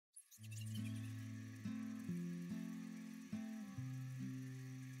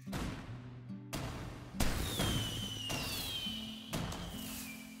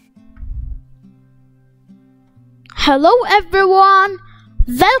Hello everyone,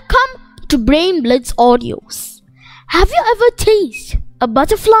 welcome to Brain Blitz Audios. Have you ever tasted a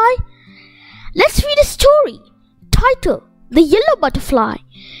butterfly? Let's read a story titled The Yellow Butterfly.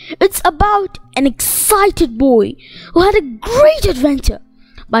 It's about an excited boy who had a great adventure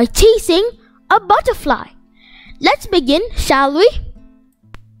by chasing a butterfly. Let's begin, shall we?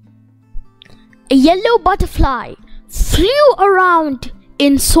 A yellow butterfly flew around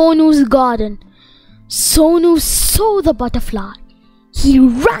in Sonu's garden. Sonu saw the butterfly. He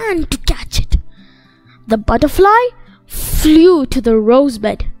ran to catch it. The butterfly flew to the rose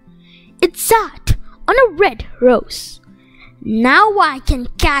bed. It sat on a red rose. "Now I can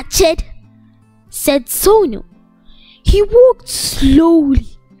catch it," said Sonu. He walked slowly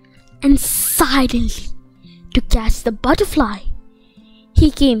and silently to catch the butterfly.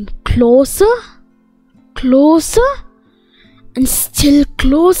 He came closer, and still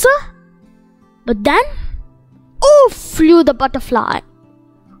closer. But then, off flew the butterfly.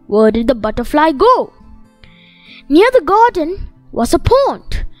 Where did the butterfly go? Near the garden was a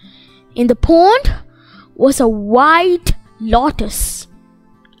pond. In the pond was a white lotus.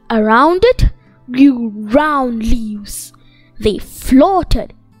 Around it grew round leaves. They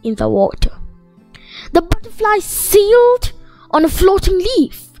floated in the water. The butterfly sailed on a floating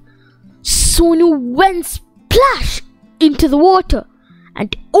leaf. Sonu went splash into the water,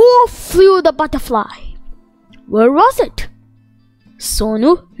 and off flew the butterfly. Where was it?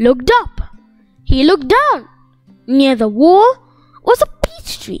 Sonu looked up. He looked down. Near the wall was a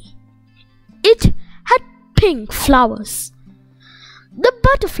peach tree. It had pink flowers. The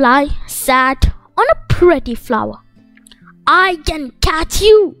butterfly sat on a pretty flower. "I can catch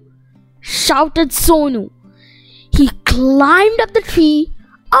you!" shouted Sonu. He climbed up the tree.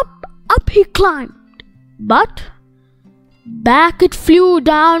 Up he climbed. But back it flew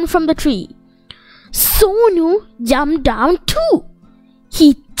down from the tree. Sonu jumped down too. He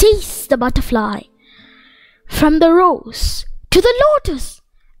chased the butterfly from the rose to the lotus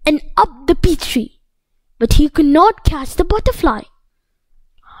and up the peach tree. But he could not catch the butterfly.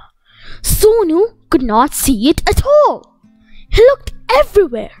 Sonu could not see it at all. He looked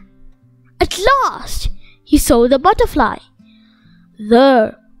everywhere. At last, he saw the butterfly.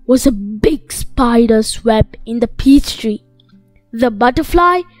 There was a big spider's web in the peach tree. The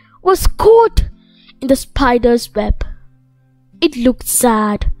butterfly was caught in the spider's web. It looked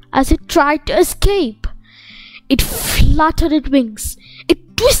sad as it tried to escape. It fluttered its wings. It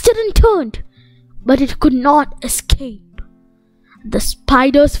twisted and turned, but it could not escape. The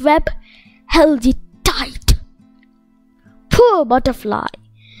spider's web held it tight. Poor butterfly!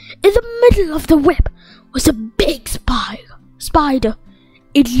 In the middle of the web was a big spider.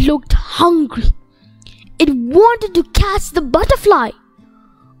 It looked hungry. It wanted to catch the butterfly.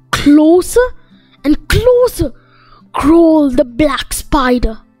 Closer and closer crawled the black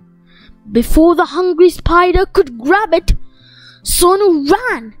spider. Before the hungry spider could grab it, Sonu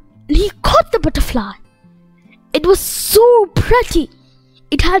ran and he caught the butterfly. It was so pretty.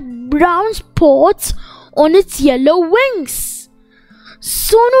 It had brown spots on its yellow wings.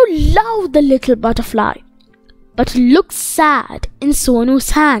 Sonu loved the little butterfly, but it looked sad in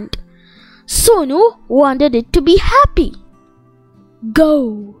Sonu's hand. Sonu wanted it to be happy. "Go,"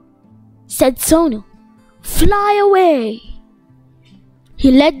 said Sonu. "Fly away."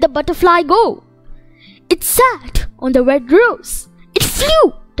 He let the butterfly go. It sat on the red rose. It flew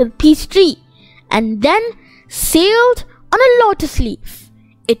to the peach tree and then sailed on a lotus leaf.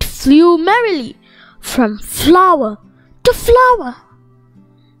 It flew merrily from flower to flower.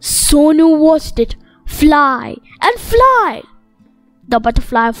 Sonu watched it fly and fly. The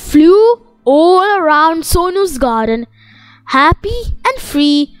butterfly flew all around Sonu's garden, happy and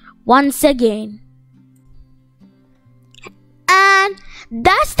free once again. And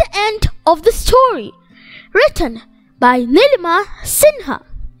that's the end of the story, written by Nilima Sinha.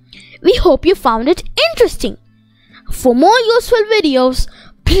 We hope you found it interesting. For more useful videos,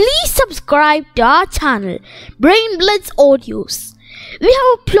 please subscribe to our channel, Brain Blitz Audios. We have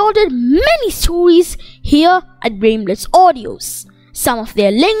uploaded many stories here at Brain Blitz Audios. Some of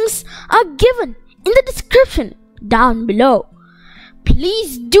their links are given in the description down below.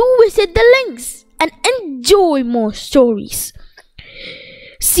 Please do visit the links and enjoy more stories.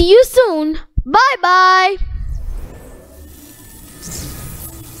 See you soon. Bye bye.